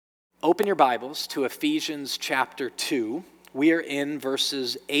Open your Bibles to Ephesians chapter 2. We are in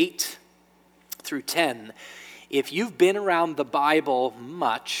verses 8 through 10. If you've been around the Bible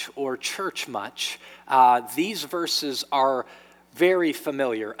much or church much, these verses are very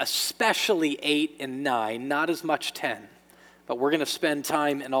familiar, especially 8 and 9, not as much 10. But we're going to spend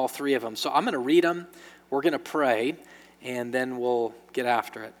time in all three of them. So I'm going to read them, we're going to pray, and then we'll get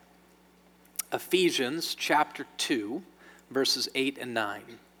after it. Ephesians chapter 2, verses 8 and 9.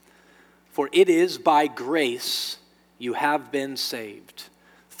 For it is by grace you have been saved,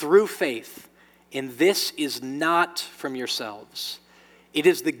 through faith, and this is not from yourselves. It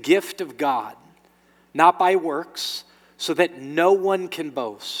is the gift of God, not by works, so that no one can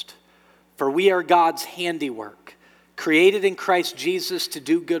boast. For we are God's handiwork, created in Christ Jesus to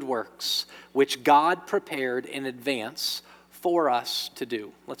do good works, which God prepared in advance for us to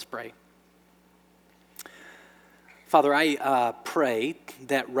do. Let's pray. Father, I pray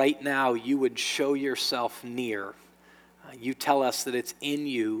that right now you would show yourself near. You tell us that it's in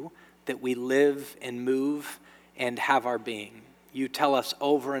you that we live and move and have our being. You tell us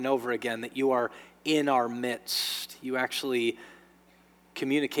over and over again that you are in our midst. You actually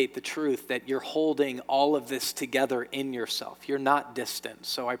communicate the truth that you're holding all of this together in yourself. You're not distant.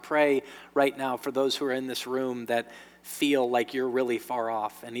 So I pray right now for those who are in this room that feel like you're really far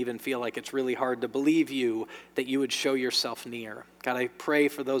off and even feel like it's really hard to believe you, that you would show yourself near. God, I pray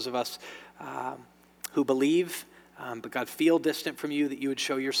for those of us who believe, but God, feel distant from you, that you would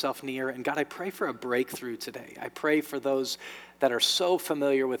show yourself near. And God, I pray for a breakthrough today. I pray for those that are so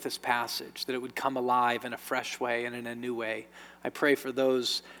familiar with this passage, that it would come alive in a fresh way and in a new way. I pray for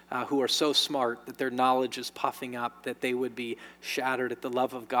those who are so smart that their knowledge is puffing up, that they would be shattered at the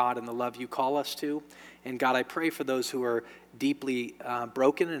love of God and the love you call us to. And God, I pray for those who are deeply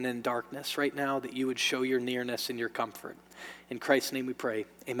broken and in darkness right now, that you would show your nearness and your comfort. In Christ's name we pray,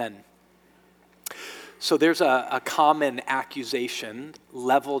 amen. So there's a common accusation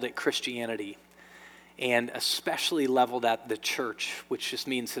leveled at Christianity, and especially leveled at the church, which just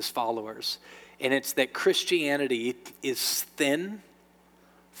means his followers. And it's that Christianity is thin,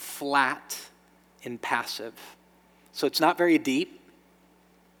 flat, and passive. So it's not very deep,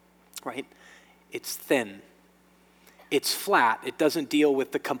 right? It's thin. It's flat. It doesn't deal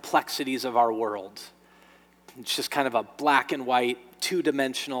with the complexities of our world. It's just kind of a black and white,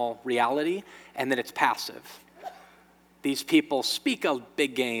 two-dimensional reality, and then it's passive. These people speak a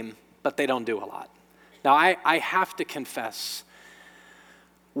big game, but they don't do a lot. Now, I have to confess,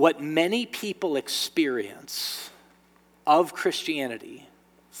 what many people experience of Christianity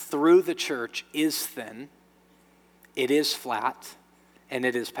through the church is thin, it is flat, and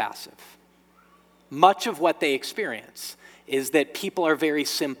it is passive. Much of what they experience is that people are very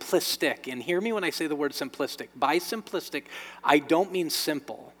simplistic. And hear me when I say the word simplistic. By simplistic, I don't mean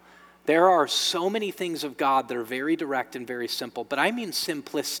simple. There are so many things of God that are very direct and very simple, but I mean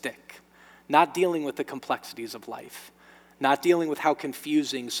simplistic, not dealing with the complexities of life, not dealing with how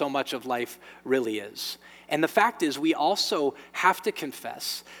confusing so much of life really is. And the fact is, we also have to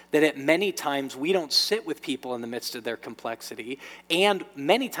confess that at many times we don't sit with people in the midst of their complexity, and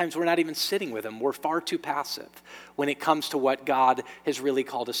many times we're not even sitting with them. We're far too passive when it comes to what God has really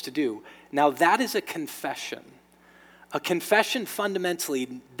called us to do. Now, that is a confession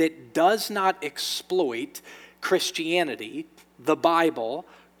fundamentally that does not exploit Christianity, the Bible,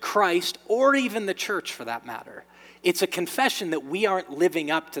 Christ, or even the church for that matter. It's a confession that we aren't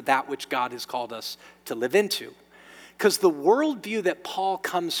living up to that which God has called us to live into. Because the worldview that Paul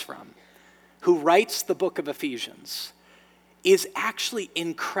comes from, who writes the book of Ephesians, is actually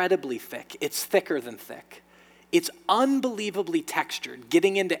incredibly thick. It's thicker than thick. It's unbelievably textured,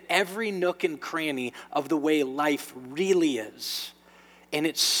 getting into every nook and cranny of the way life really is. And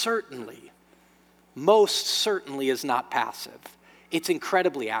it certainly, most certainly is not passive. It's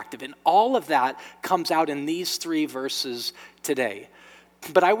incredibly active, and all of that comes out in these three verses today.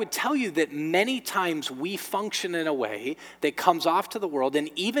 But I would tell you that many times we function in a way that comes off to the world and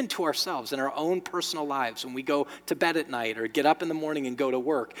even to ourselves in our own personal lives when we go to bed at night or get up in the morning and go to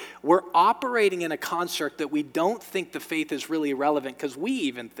work. We're operating in a construct that we don't think the faith is really relevant because we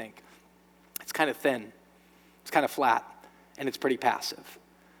even think it's kind of thin, it's kind of flat, and it's pretty passive.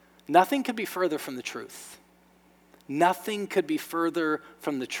 Nothing could be further from the truth. Nothing could be further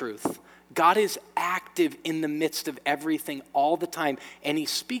from the truth. God is active in the midst of everything all the time, and he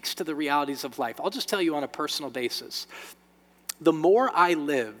speaks to the realities of life. I'll just tell you on a personal basis. The more I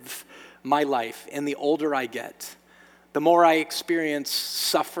live my life and the older I get, the more I experience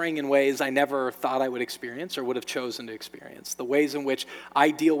suffering in ways I never thought I would experience or would have chosen to experience, the ways in which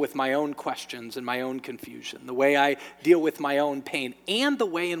I deal with my own questions and my own confusion, the way I deal with my own pain, and the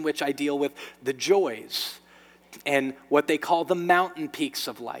way in which I deal with the joys and what they call the mountain peaks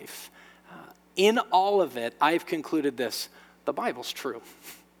of life. In all of it, I've concluded this: the Bible's true.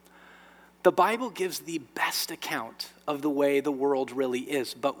 The Bible gives the best account of the way the world really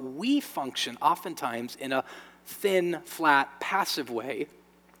is, but we function oftentimes in a thin, flat, passive way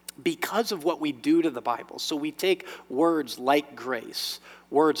because of what we do to the Bible. So we take words like grace,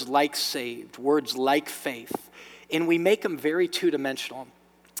 words like saved, words like faith, and we make them very two-dimensional.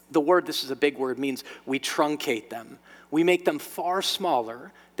 The word, this is a big word, means we truncate them. We make them far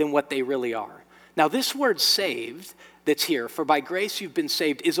smaller than what they really are. Now, this word saved that's here, for by grace you've been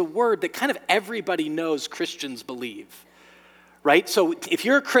saved, is a word that kind of everybody knows Christians believe, right? So if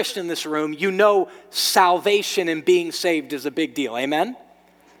you're a Christian in this room, you know salvation and being saved is a big deal. Amen?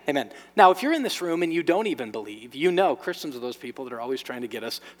 Amen. Now, if you're in this room and you don't even believe, you know Christians are those people that are always trying to get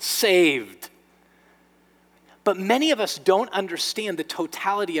us saved. But many of us don't understand the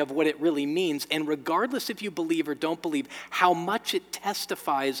totality of what it really means. And regardless if you believe or don't believe, how much it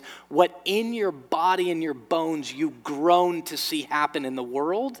testifies what in your body and your bones you groan to see happen in the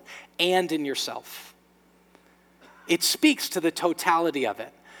world and in yourself. It speaks to the totality of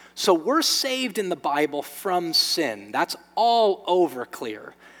it. So we're saved in the Bible from sin. That's all over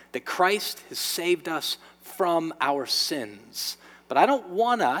clear, that Christ has saved us from our sins. But I don't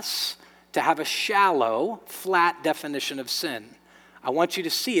want us to have a shallow, flat definition of sin. I want you to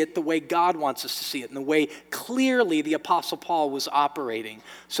see it the way God wants us to see it, and the way clearly the Apostle Paul was operating.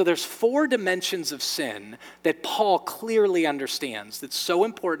 So there's 4 dimensions of sin that Paul clearly understands. That's so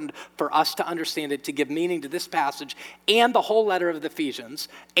important for us to understand it, to give meaning to this passage and the whole letter of the Ephesians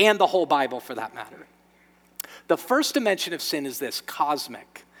and the whole Bible for that matter. The first dimension of sin is this: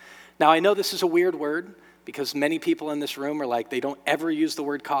 cosmic. Now, I know this is a weird word, because many people in this room are like, they don't ever use the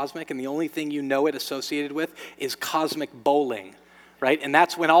word cosmic, and the only thing you know it associated with is cosmic bowling, right? And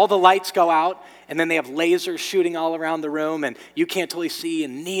that's when all the lights go out, and then they have lasers shooting all around the room, and you can't totally see,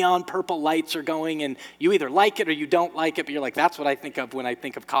 and neon purple lights are going, and you either like it or you don't like it, but you're like, that's what I think of when I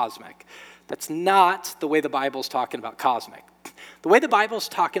think of cosmic. That's not the way the Bible's talking about cosmic. The way the Bible's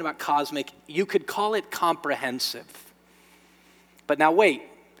talking about cosmic, you could call it comprehensive. But now wait.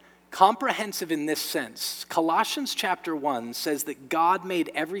 Comprehensive in this sense. Colossians chapter 1 says that God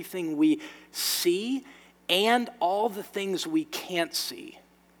made everything we see and all the things we can't see.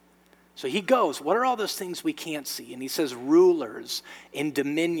 So he goes, what are all those things we can't see? And he says rulers and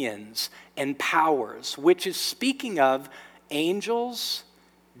dominions and powers, which is speaking of angels,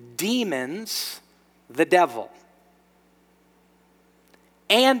 demons, the devil.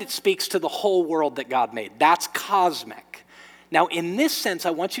 And it speaks to the whole world that God made. That's cosmic. Now, in this sense,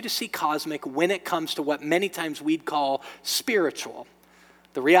 I want you to see cosmic when it comes to what many times we'd call spiritual,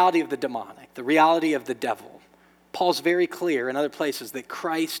 the reality of the demonic, the reality of the devil. Paul's very clear in other places that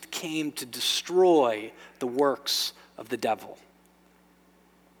Christ came to destroy the works of the devil.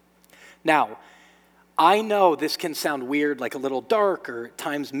 Now, I know this can sound weird, like a little dark or at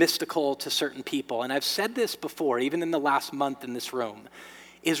times mystical to certain people, and I've said this before, even in the last month in this room,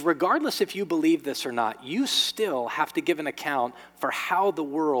 is regardless if you believe this or not, you still have to give an account for how the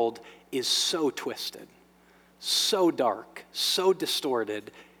world is so twisted, so dark, so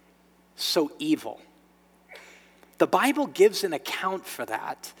distorted, so evil. The Bible gives an account for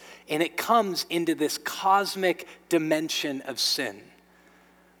that, and it comes into this cosmic dimension of sin.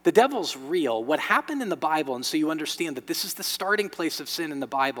 The devil's real. What happened in the Bible, and so you understand that this is the starting place of sin in the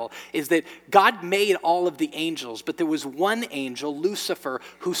Bible, is that God made all of the angels, but there was one angel, Lucifer,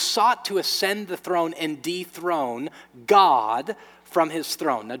 who sought to ascend the throne and dethrone God from his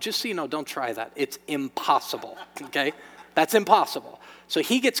throne. Now, just so you know, don't try that. It's impossible, okay? That's impossible. So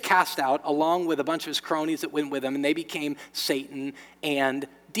he gets cast out along with a bunch of his cronies that went with him, and they became Satan and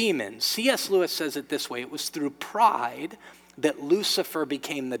demons. C.S. Lewis says it this way: it was through pride that Lucifer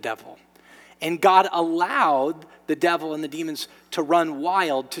became the devil. And God allowed the devil and the demons to run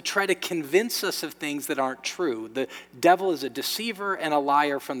wild to try to convince us of things that aren't true. The devil is a deceiver and a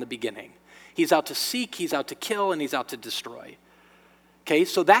liar from the beginning. He's out to seek, he's out to kill, and he's out to destroy. Okay,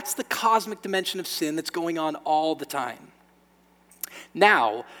 so that's the cosmic dimension of sin that's going on all the time.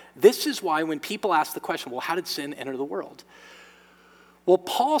 Now, this is why when people ask the question, well, how did sin enter the world? Well,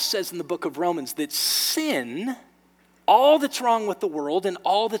 Paul says in the book of Romans that sin, all that's wrong with the world and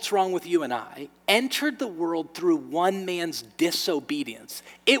all that's wrong with you and I, entered the world through one man's disobedience.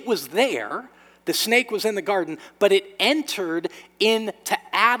 It was there, the snake was in the garden, but it entered into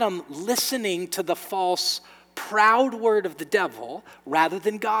Adam listening to the false proud word of the devil rather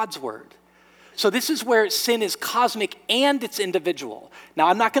than God's word. So this is where sin is cosmic and it's individual. Now,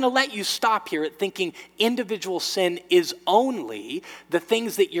 I'm not going to let you stop here at thinking individual sin is only the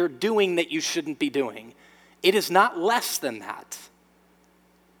things that you're doing that you shouldn't be doing. It is not less than that.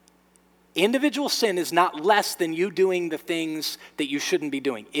 Individual sin is not less than you doing the things that you shouldn't be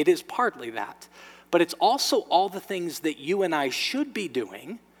doing. It is partly that. But it's also all the things that you and I should be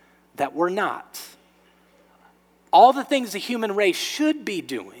doing that we're not. All the things the human race should be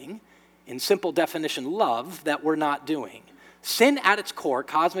doing, in simple definition, love, that we're not doing. Sin at its core,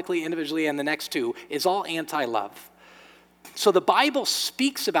 cosmically, individually, and the next two, is all anti-love. So the Bible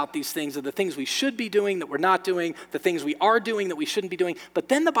speaks about these things, of the things we should be doing that we're not doing, the things we are doing that we shouldn't be doing, but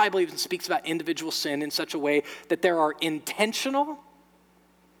then the Bible even speaks about individual sin in such a way that there are intentional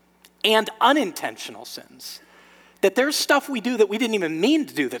and unintentional sins. That there's stuff we do that we didn't even mean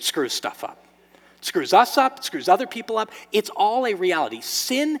to do that screws stuff up. It screws us up, it screws other people up. It's all a reality.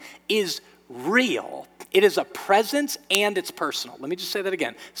 Sin is real. It is a presence and it's personal. Let me just say that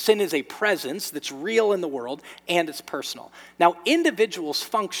again. Sin is a presence that's real in the world and it's personal. Now, individuals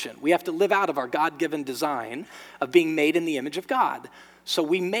function. We have to live out of our God-given design of being made in the image of God. So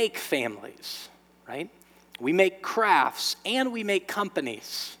we make families, right? We make crafts and we make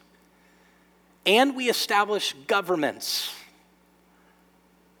companies. And we establish governments,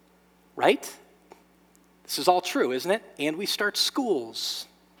 right? This is all true, isn't it? And we start schools.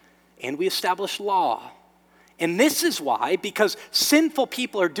 And we establish law. And this is why, because sinful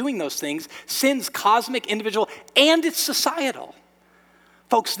people are doing those things, sin's cosmic, individual, and it's societal.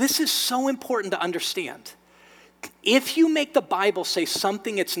 Folks, this is so important to understand. If you make the Bible say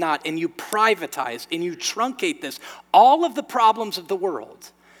something it's not, and you privatize, and you truncate this, all of the problems of the world,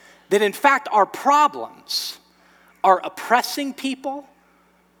 that in fact our problems are oppressing people,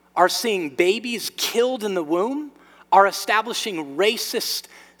 are seeing babies killed in the womb, are establishing racist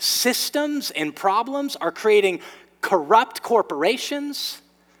systems and problems, are creating corrupt corporations,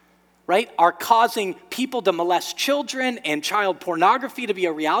 right? Are causing people to molest children and child pornography to be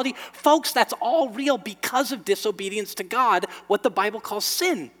a reality. Folks, that's all real because of disobedience to God, what the Bible calls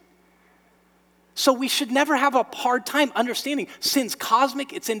sin. So we should never have a hard time understanding sin's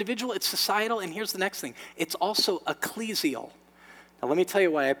cosmic, it's individual, it's societal, and here's the next thing. It's also ecclesial. Now let me tell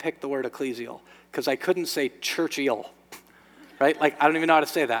you why I picked the word ecclesial, because I couldn't say churchial. Right? Like, I don't even know how to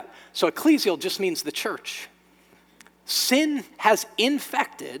say that. So ecclesial just means the church. Sin has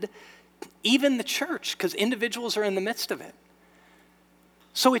infected even the church because individuals are in the midst of it.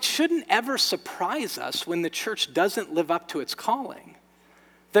 So it shouldn't ever surprise us when the church doesn't live up to its calling.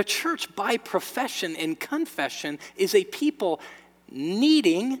 The church, by profession and confession, is a people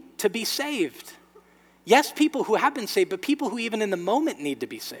needing to be saved. Yes, people who have been saved, but people who even in the moment need to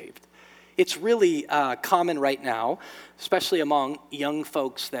be saved. It's really common right now, especially among young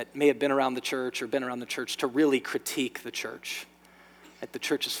folks that may have been around the church or been around the church, to really critique the church. That the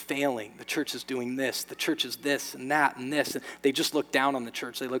church is failing, the church is doing this, the church is this and that and this. And they just look down on the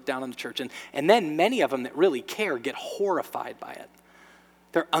church, they look down on the church. And then many of them that really care get horrified by it.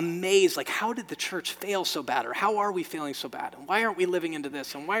 They're amazed, like, how did the church fail so bad? Or how are we failing so bad? And why aren't we living into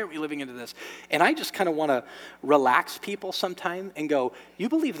this? And why aren't we living into this? And I just kind of want to relax people sometime and go, you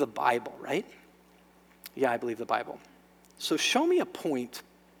believe the Bible, right? Yeah, I believe the Bible. So show me a point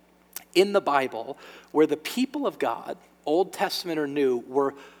in the Bible where the people of God, Old Testament or New,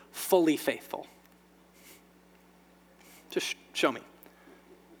 were fully faithful. Just show me.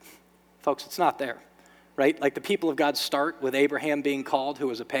 Folks, it's not there. Right? Like the people of God start with Abraham being called, who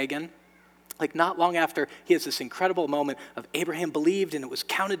was a pagan. Like not long after, he has this incredible moment of Abraham believed and it was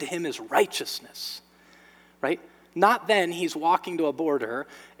counted to him as righteousness. Right? Not then he's walking to a border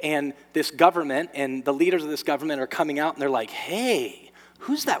and this government and the leaders of this government are coming out and they're like, hey,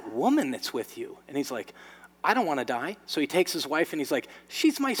 who's that woman that's with you? And he's like, I don't want to die. So he takes his wife and he's like,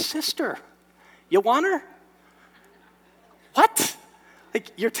 she's my sister. You want her? What? Like,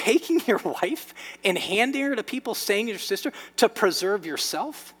 you're taking your wife and handing her to people saying your sister to preserve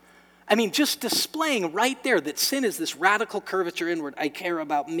yourself? I mean, just displaying right there that sin is this radical curvature inward. I care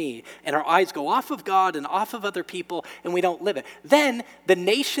about me. And our eyes go off of God and off of other people, and we don't live it. Then the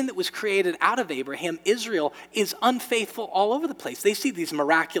nation that was created out of Abraham, Israel, is unfaithful all over the place. They see these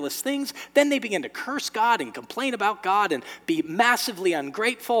miraculous things. Then they begin to curse God and complain about God and be massively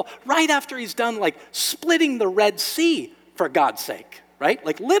ungrateful right after he's done, like, splitting the Red Sea for God's sake. Right?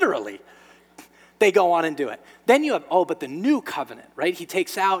 Like literally. they go on and do it. Then you have, but the new covenant, right? He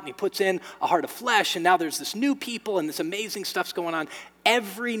takes out and he puts in a heart of flesh, and now there's this new people and this amazing stuff's going on.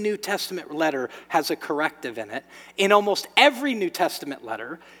 Every New Testament letter has a corrective in it. In almost every New Testament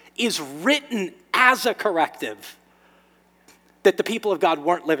letter is written as a corrective that the people of God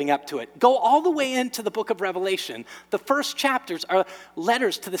weren't living up to it. Go all the way into the book of Revelation. The first chapters are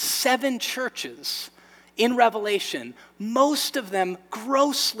letters to the 7 churches in Revelation, most of them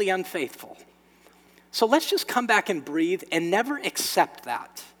grossly unfaithful. So let's just come back and breathe and never accept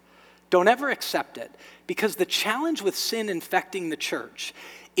that. Don't ever accept it, because the challenge with sin infecting the church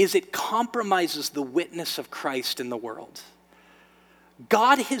is it compromises the witness of Christ in the world.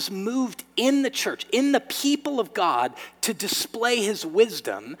 God has moved in the church, in the people of God, to display his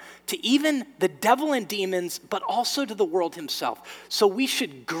wisdom to even the devil and demons, but also to the world himself. So we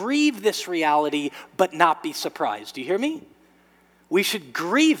should grieve this reality, but not be surprised. Do you hear me? We should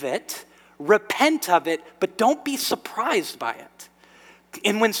grieve it, repent of it, but don't be surprised by it.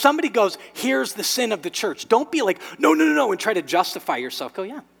 And when somebody goes, here's the sin of the church, don't be like, no, and try to justify yourself. Go,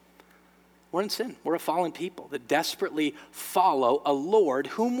 yeah. We're in sin. We're a fallen people that desperately follow a Lord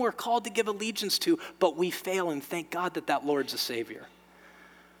whom we're called to give allegiance to, but we fail, and thank God that Lord's a Savior.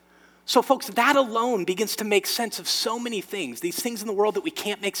 So folks, that alone begins to make sense of so many things. These things in the world that we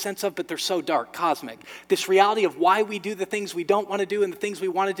can't make sense of, but they're so dark, cosmic. This reality of why we do the things we don't want to do and the things we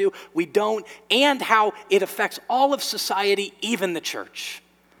want to do, we don't, and how it affects all of society, even the church.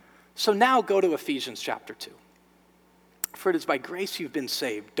 So now go to Ephesians chapter 2. For it is by grace you've been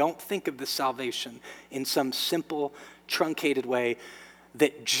saved. Don't think of this salvation in some simple, truncated way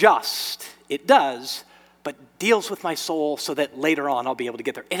that it does, but deals with my soul so that later on I'll be able to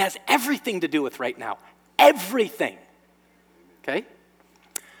get there. It has everything to do with right now. Everything. Okay?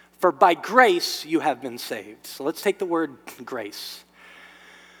 For by grace you have been saved. So let's take the word grace.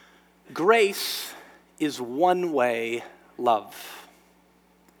 Grace is one-way love.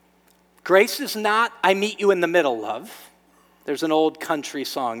 Grace is not, I meet you in the middle love. There's an old country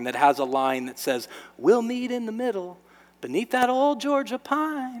song that has a line that says, we'll meet in the middle beneath that old Georgia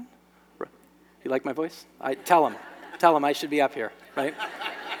pine. You like my voice? Tell him I should be up here, right?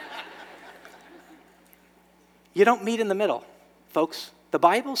 You don't meet in the middle, folks. The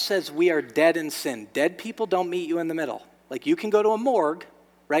Bible says we are dead in sin. Dead people don't meet you in the middle. Like you can go to a morgue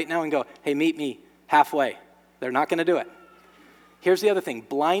right now and go, hey, meet me halfway. They're not going to do it. Here's the other thing.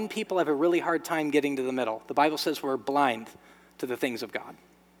 Blind people have a really hard time getting to the middle. The Bible says we're blind to the things of God.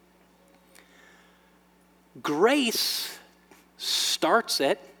 Grace starts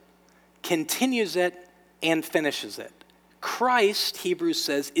it, continues it, and finishes it. Christ, Hebrews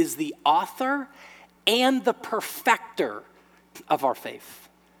says, is the author and the perfecter of our faith.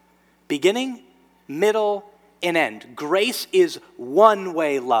 Beginning, middle, and end. Grace is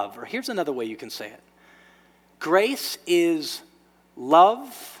one-way love. Or here's another way you can say it. Grace is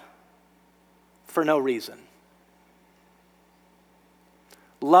love for no reason.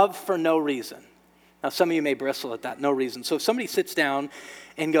 Love for no reason. Now, some of you may bristle at that, no reason. So if somebody sits down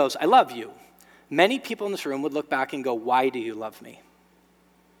and goes, I love you, many people in this room would look back and go, why do you love me?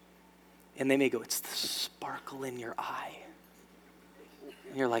 And they may go, it's the sparkle in your eye.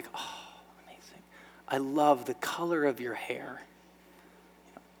 And you're like, oh, amazing. I love the color of your hair.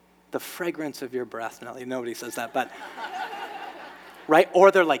 The fragrance of your breath. No, nobody says that, but, right? Or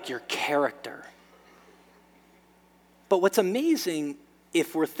they're like, your character. But what's amazing,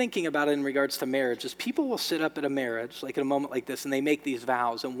 if we're thinking about it in regards to marriage, is people will sit up at a marriage, like at a moment like this, and they make these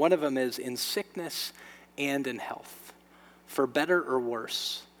vows, and one of them is in sickness and in health, for better or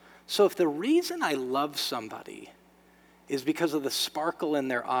worse. So if the reason I love somebody is because of the sparkle in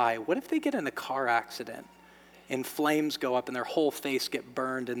their eye, what if they get in a car accident and flames go up and their whole face get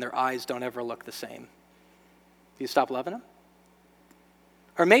burned and their eyes don't ever look the same? Do you stop loving them?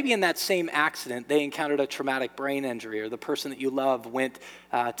 Or maybe in that same accident, they encountered a traumatic brain injury, or the person that you love went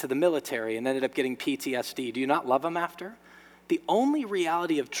to the military and ended up getting PTSD. Do you not love them after? The only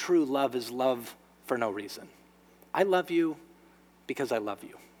reality of true love is love for no reason. I love you because I love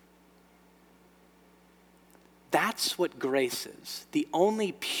you. That's what grace is. The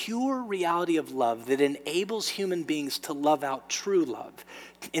only pure reality of love that enables human beings to love out true love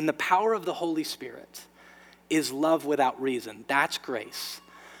in the power of the Holy Spirit is love without reason. That's grace.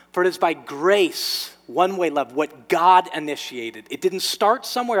 For it is by grace, one-way love, what God initiated. It didn't start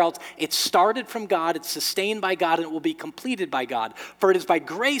somewhere else. It started from God. It's sustained by God, and it will be completed by God. For it is by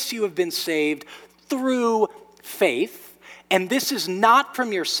grace you have been saved through faith. And this is not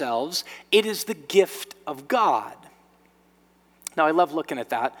from yourselves. It is the gift of God. Now, I love looking at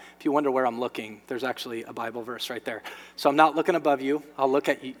that. If you wonder where I'm looking, there's actually a Bible verse right there. So I'm not looking above you. I'll look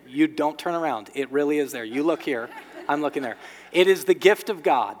at you. You don't turn around. It really is there. You look here. I'm looking there. It is the gift of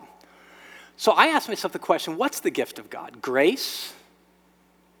God. So I asked myself the question, what's the gift of God? Grace,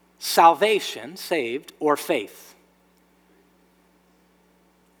 salvation, saved, or faith?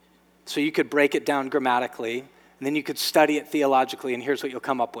 So you could break it down grammatically, and then you could study it theologically, and here's what you'll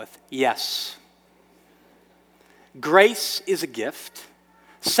come up with. Yes. Grace is a gift.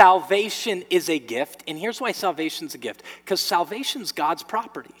 Salvation is a gift. And here's why salvation's a gift. Because salvation's God's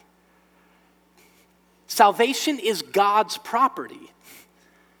property. Salvation is God's property.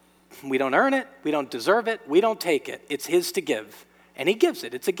 We don't earn it. We don't deserve it. We don't take it. It's his to give. And he gives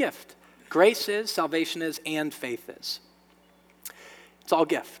it. It's a gift. Grace is, salvation is, and faith is. It's all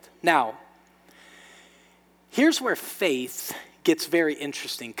gift. Now, here's where faith gets very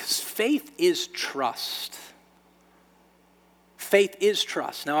interesting, because faith is trust. Faith is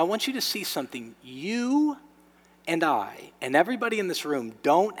trust. Now, I want you to see something. You and I and everybody in this room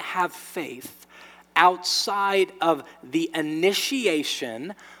don't have faith outside of the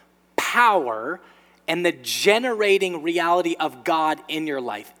initiation, power, and the generating reality of God in your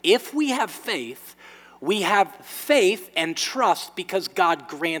life. If we have faith and trust because God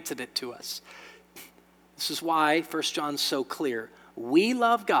granted it to us. This is why 1 John's so clear. We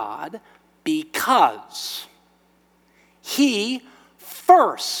love God because he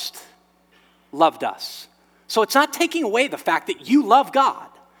first loved us. So it's not taking away the fact that you love God,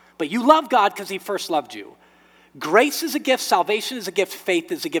 but you love God because he first loved you. Grace is a gift, salvation is a gift,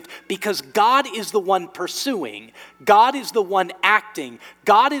 faith is a gift, because God is the one pursuing, God is the one acting,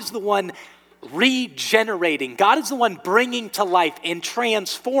 God is the one regenerating, God is the one bringing to life and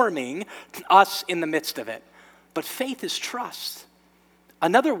transforming us in the midst of it. But faith is trust.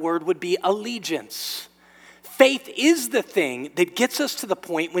 Another word would be allegiance. Faith is the thing that gets us to the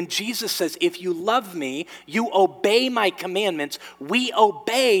point when Jesus says, if you love me, you obey my commandments. We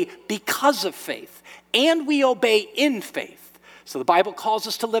obey because of faith, and we obey in faith. So the Bible calls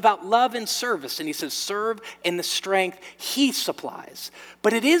us to live out love and service, and he says, serve in the strength he supplies.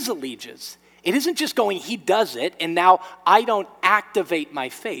 But it is allegiance. It isn't just going, he does it, and now I don't activate my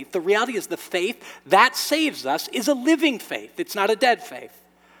faith. The reality is the faith that saves us is a living faith. It's not a dead faith.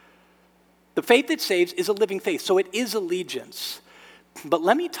 The faith that saves is a living faith, so it is allegiance. But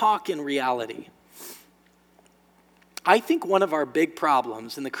let me talk in reality. I think one of our big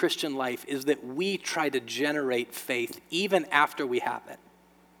problems in the Christian life is that we try to generate faith even after we have it.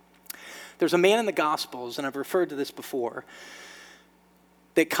 There's a man in the Gospels, and I've referred to this before,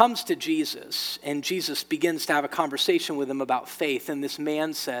 that comes to Jesus, and Jesus begins to have a conversation with him about faith, and this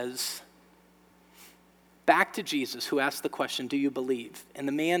man says, back to Jesus, who asked the question, do you believe? And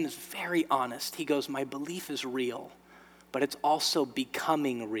the man is very honest. He goes, my belief is real, but it's also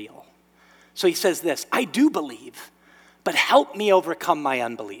becoming real. So he says this, I do believe, but help me overcome my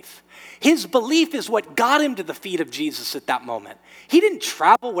unbelief. His belief is what got him to the feet of Jesus at that moment. He didn't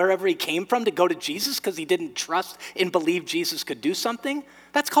travel wherever he came from to go to Jesus because he didn't trust and believe Jesus could do something.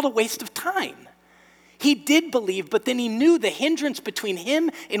 That's called a waste of time. He did believe, but then he knew the hindrance between him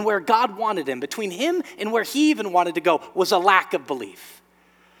and where God wanted him, between him and where he even wanted to go, was a lack of belief.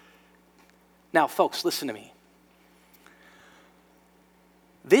 Now, folks, listen to me.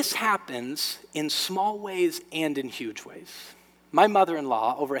 This happens in small ways and in huge ways. My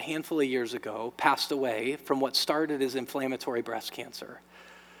mother-in-law, over a handful of years ago, passed away from what started as inflammatory breast cancer.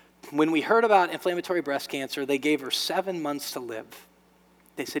 When we heard about inflammatory breast cancer, they gave her 7 months to live.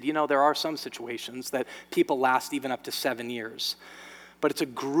 They said, there are some situations that people last even up to 7 years. But it's a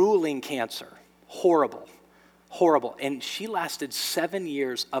grueling cancer. Horrible. Horrible. And she lasted 7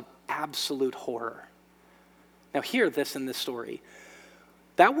 years of absolute horror. Now hear this in this story.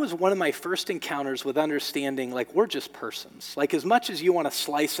 That was one of my first encounters with understanding, we're just persons. As much as you want to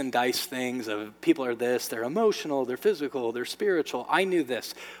slice and dice things of people are this, they're emotional, they're physical, they're spiritual, I knew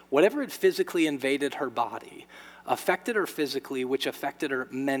this. Whatever had physically invaded her body affected her physically, which affected her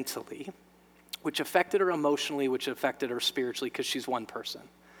mentally, which affected her emotionally, which affected her spiritually, because she's one person.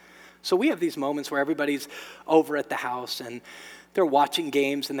 So we have these moments where everybody's over at the house and they're watching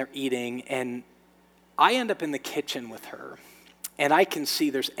games and they're eating, and I end up in the kitchen with her. And I can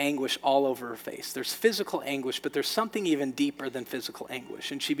see there's anguish all over her face. There's physical anguish, but there's something even deeper than physical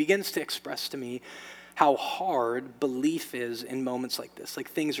anguish. And she begins to express to me how hard belief is in moments like this.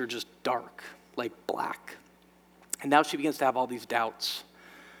 Things are just dark, like black. And now she begins to have all these doubts.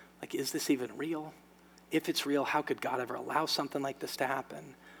 Is this even real? If it's real, how could God ever allow something like this to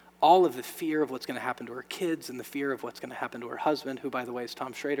happen? All of the fear of what's going to happen to her kids and the fear of what's going to happen to her husband, who, by the way, is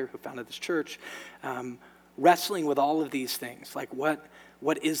Tom Schrader, who founded this church. wrestling with all of these things. Like, what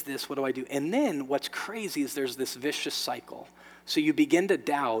is this? What do I do? And then what's crazy is there's this vicious cycle. So you begin to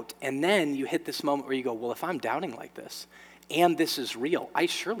doubt, and then you hit this moment where you go, well, if I'm doubting like this, and this is real, I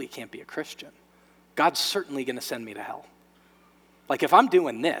surely can't be a Christian. God's certainly going to send me to hell. Like, if I'm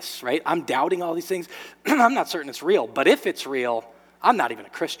doing this, right, I'm doubting all these things, I'm not certain it's real. But if it's real, I'm not even a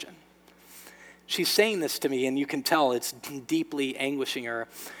Christian. She's saying this to me, and you can tell it's deeply anguishing her.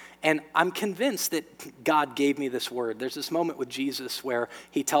 And I'm convinced that God gave me this word. There's this moment with Jesus where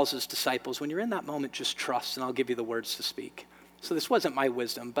he tells his disciples, when you're in that moment, just trust, and I'll give you the words to speak. So this wasn't my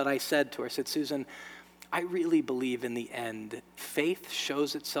wisdom, but I said to her, I said, Susan, I really believe in the end, faith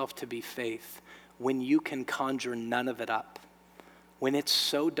shows itself to be faith when you can conjure none of it up. When it's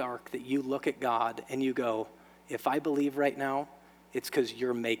so dark that you look at God and you go, if I believe right now, it's because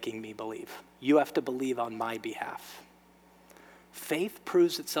you're making me believe. You have to believe on my behalf. Faith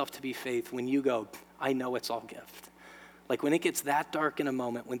proves itself to be faith when you go, I know it's all gift. Like when it gets that dark in a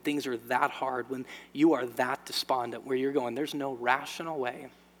moment, when things are that hard, when you are that despondent, where you're going, there's no rational way.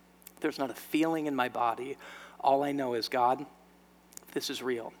 There's not a feeling in my body. All I know is, God, if this is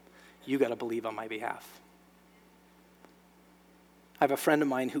real, you got to believe on my behalf. I have a friend of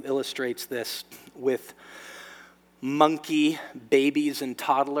mine who illustrates this with monkey babies and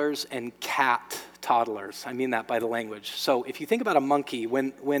toddlers and cat toddlers. I mean that by the language. So if you think about a monkey,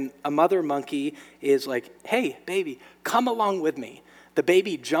 when a mother monkey is like, hey, baby, come along with me, the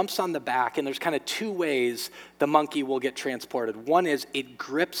baby jumps on the back, and there's kind of two ways the monkey will get transported. One is it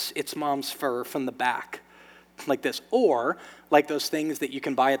grips its mom's fur from the back like this, or like those things that you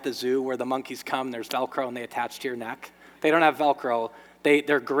can buy at the zoo where the monkeys come, there's Velcro and they attach to your neck. They don't have Velcro.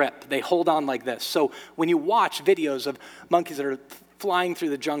 They're grip. They hold on like this. So when you watch videos of monkeys that are flying through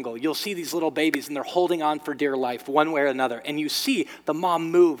the jungle, you'll see these little babies and they're holding on for dear life one way or another. And you see the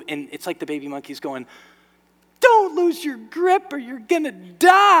mom move, and it's like the baby monkey's going, don't lose your grip or you're going to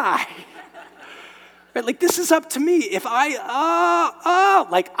die. Right? Like, this is up to me. If like,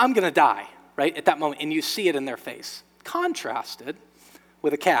 I'm going to die, right, at that moment. And you see it in their face. Contrasted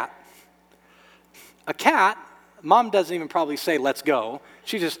with a cat. A cat, mom doesn't even probably say, let's go.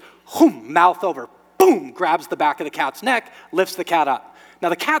 She just, mouth over, boom, grabs the back of the cat's neck, lifts the cat up. Now,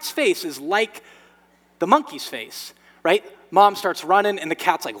 the cat's face is like the monkey's face, right? Mom starts running, and the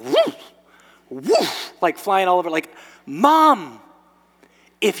cat's like, woof, woof, like flying all over. Like, Mom,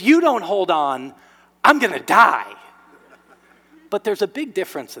 if you don't hold on, I'm going to die. But there's a big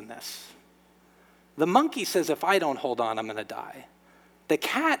difference in this. The monkey says, if I don't hold on, I'm going to die. The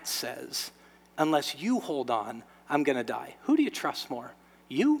cat says, unless you hold on, I'm going to die. Who do you trust more,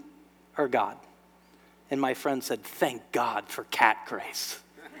 you or God? And my friend said, thank God for cat grace.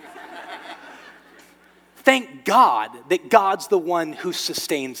 Thank God that God's the one who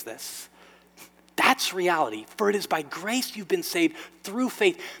sustains this. That's reality. For it is by grace you've been saved through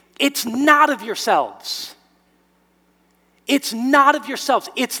faith. It's not of yourselves. It's not of yourselves.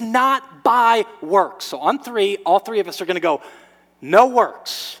 It's not by works. So on three, all three of us are going to go, no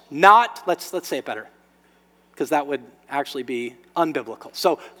works. Not, let's say it better, because that would actually be unbiblical.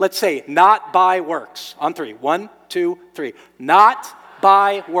 So let's say not by works. On three. 1, 2, 3. Not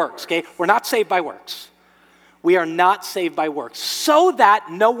by works, okay? We're not saved by works. We are not saved by works, so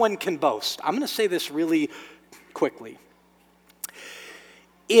that no one can boast. I'm going to say this really quickly.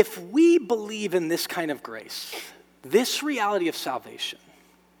 If we believe in this kind of grace, this reality of salvation,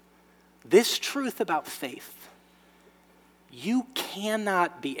 this truth about faith, you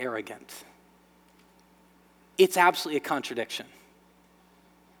cannot be arrogant. It's absolutely a contradiction.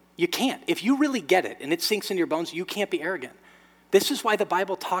 You can't. If you really get it and it sinks in your bones, you can't be arrogant. This is why the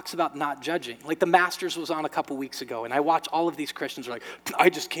Bible talks about not judging. Like the Masters was on a couple weeks ago, and I watch all of these Christians are like, I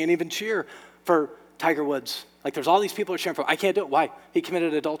just can't even cheer for Tiger Woods. Like there's all these people who are cheering for him. I can't do it. Why? He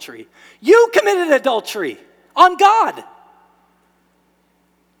committed adultery. You committed adultery on God.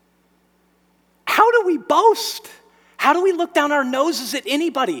 How do we boast? How do we look down our noses at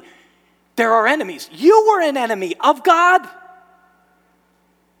anybody? They're our enemies. You were an enemy of God.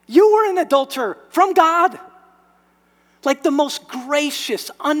 You were an adulterer from God. Like the most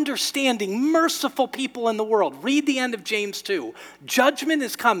gracious, understanding, merciful people in the world. Read the end of James 2. Judgment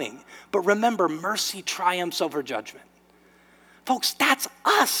is coming, but remember, mercy triumphs over judgment. Folks, that's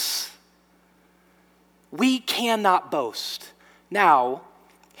us. We cannot boast. Now,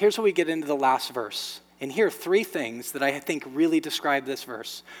 here's where we get into the last verse. And here are three things that I think really describe this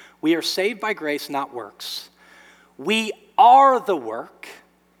verse. We are saved by grace, not works. We are the work.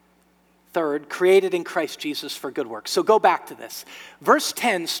 Third, created in Christ Jesus for good works. So go back to this. Verse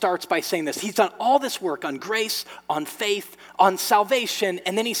 10 starts by saying this. He's done all this work on grace, on faith, on salvation,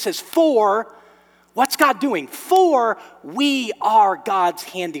 and then he says, for What's God doing? For we are God's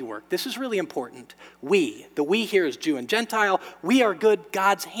handiwork. This is really important. We, the we here is Jew and Gentile. We are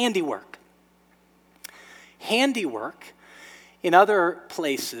God's handiwork. Handiwork, in other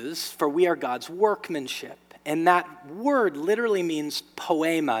places, for we are God's workmanship. And that word literally means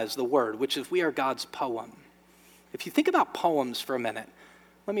poema is the word, which is we are God's poem. If you think about poems for a minute,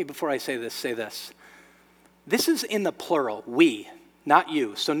 let me, before I say this. This is in the plural, we, not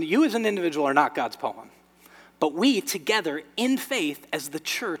you. So you as an individual are not God's poem. But we together in faith as the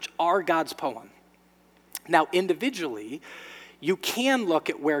church are God's poem. Now individually, you can look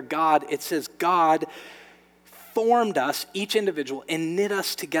at where it says God formed us, each individual, and knit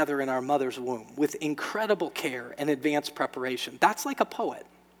us together in our mother's womb with incredible care and advanced preparation. That's like a poet.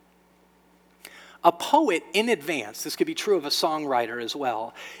 A poet in advance, this could be true of a songwriter as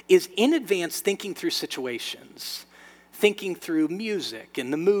well, is in advance thinking through situations, thinking through music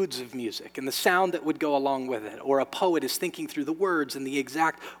and the moods of music and the sound that would go along with it. Or a poet is thinking through the words and the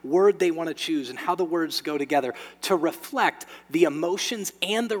exact word they want to choose and how the words go together to reflect the emotions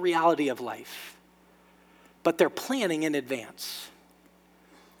and the reality of life. But they're planning in advance.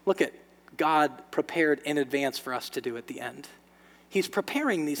 Look at God prepared in advance for us to do at the end. He's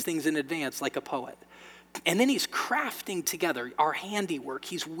preparing these things in advance like a poet. And then he's crafting together our handiwork.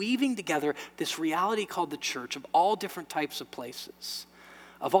 He's weaving together this reality called the church of all different types of places,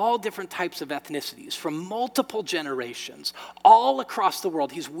 of all different types of ethnicities, from multiple generations, all across the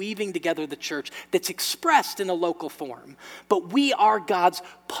world. He's weaving together the church that's expressed in a local form. But we are God's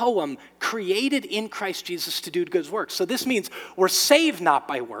poem, created in Christ Jesus to do good works. So this means we're saved not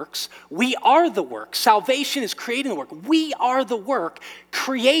by works. We are the work. Salvation is creating the work. We are the work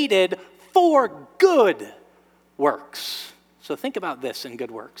created for good works. So think about this in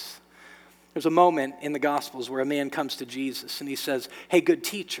good works. There's a moment in the Gospels where a man comes to Jesus and he says, hey, good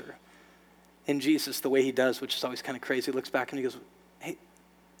teacher. And Jesus, the way he does, which is always kind of crazy, looks back and he goes, hey,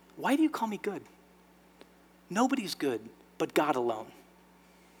 why do you call me good? Nobody's good but God alone.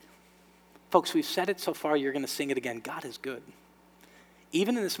 Folks, we've said it so far, you're going to sing it again. God is good.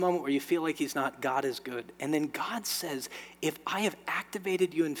 Even in this moment where you feel like he's not, God is good. And then God says, if I have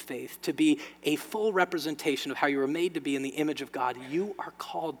activated you in faith to be a full representation of how you were made to be in the image of God, you are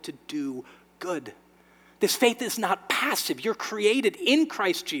called to do good. This faith is not passive. You're created in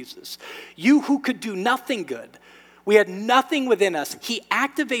Christ Jesus. You who could do nothing good. We had nothing within us. He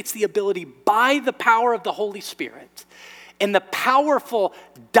activates the ability by the power of the Holy Spirit and the powerful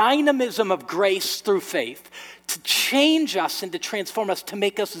dynamism of grace through faith to change us and to transform us, to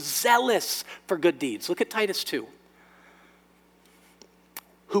make us zealous for good deeds. Look at Titus 2.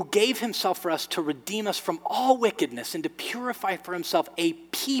 Who gave himself for us to redeem us from all wickedness and to purify for himself a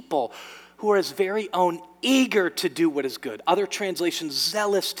people who are his very own, eager to do what is good. Other translations,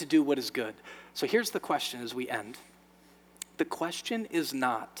 zealous to do what is good. So here's the question as we end. The question is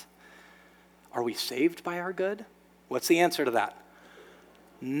not, are we saved by our good? What's the answer to that?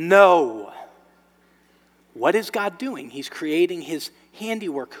 No. What is God doing? He's creating his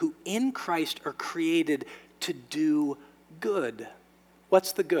handiwork, who in Christ are created to do good.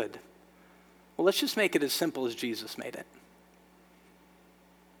 What's the good? Well, let's just make it as simple as Jesus made it.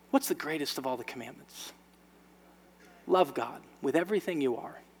 What's the greatest of all the commandments? Love God with everything you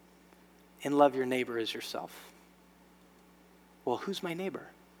are and love your neighbor as yourself. Well, who's my neighbor?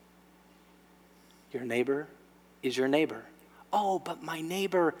 Your neighbor is your neighbor. Oh, but my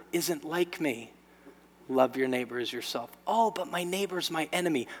neighbor isn't like me. Love your neighbor as yourself. Oh, but my neighbor's my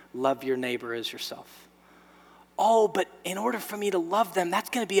enemy. Love your neighbor as yourself. Oh, but in order for me to love them, that's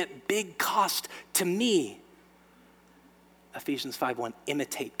going to be at big cost to me. Ephesians 5:1,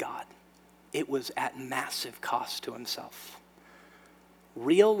 imitate God. It was at massive cost to himself.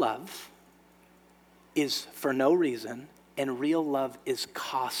 Real love is for no reason, and real love is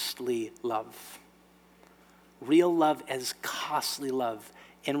costly love. Real love is costly love.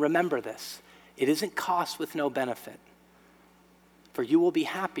 And remember this, it isn't cost with no benefit. For you will be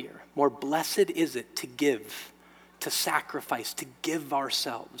happier. More blessed is it to give, to sacrifice, to give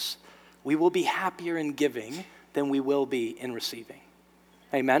ourselves. We will be happier in giving than we will be in receiving.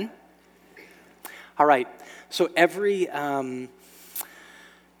 Amen? All right, so every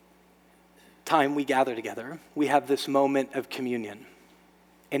time we gather together, we have this moment of communion.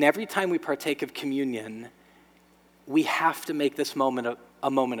 And every time we partake of communion, we have to make this moment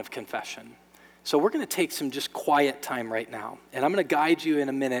a moment of confession. So we're going to take some just quiet time right now. And I'm going to guide you in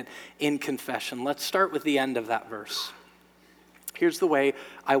a minute in confession. Let's start with the end of that verse. Here's the way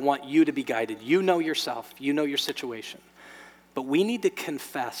I want you to be guided. You know yourself. You know your situation. But we need to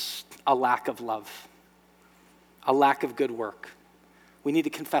confess a lack of love, a lack of good work. We need to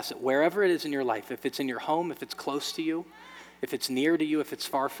confess it wherever it is in your life. If it's in your home, if it's close to you, if it's near to you, if it's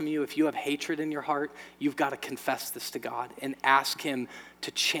far from you, if you have hatred in your heart, you've got to confess this to God and ask him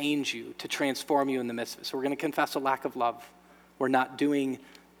to change you, to transform you in the midst of it. So we're going to confess a lack of love. We're not doing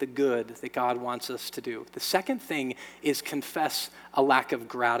the good that God wants us to do. The second thing is confess a lack of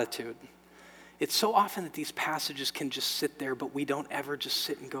gratitude. It's so often that these passages can just sit there, but we don't ever just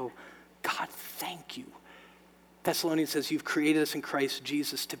sit and go, God, thank you. Thessalonians says, you've created us in Christ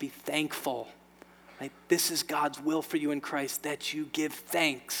Jesus to be thankful. Right? This is God's will for you in Christ, that you give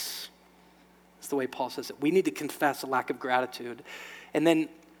thanks. That's the way Paul says it. We need to confess a lack of gratitude. And then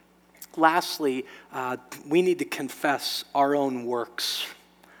lastly, we need to confess our own works.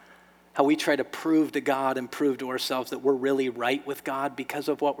 How we try to prove to God and prove to ourselves that we're really right with God because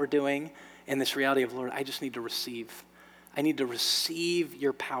of what we're doing. And this reality of, Lord, I just need to receive. I need to receive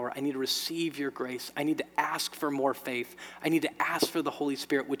your power. I need to receive your grace. I need to ask for more faith. I need to ask for the Holy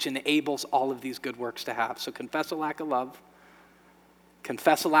Spirit, which enables all of these good works to have. So confess a lack of love,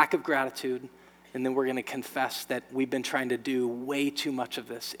 confess a lack of gratitude, and then we're going to confess that we've been trying to do way too much of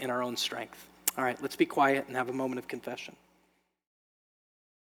this in our own strength. All right, let's be quiet and have a moment of confession.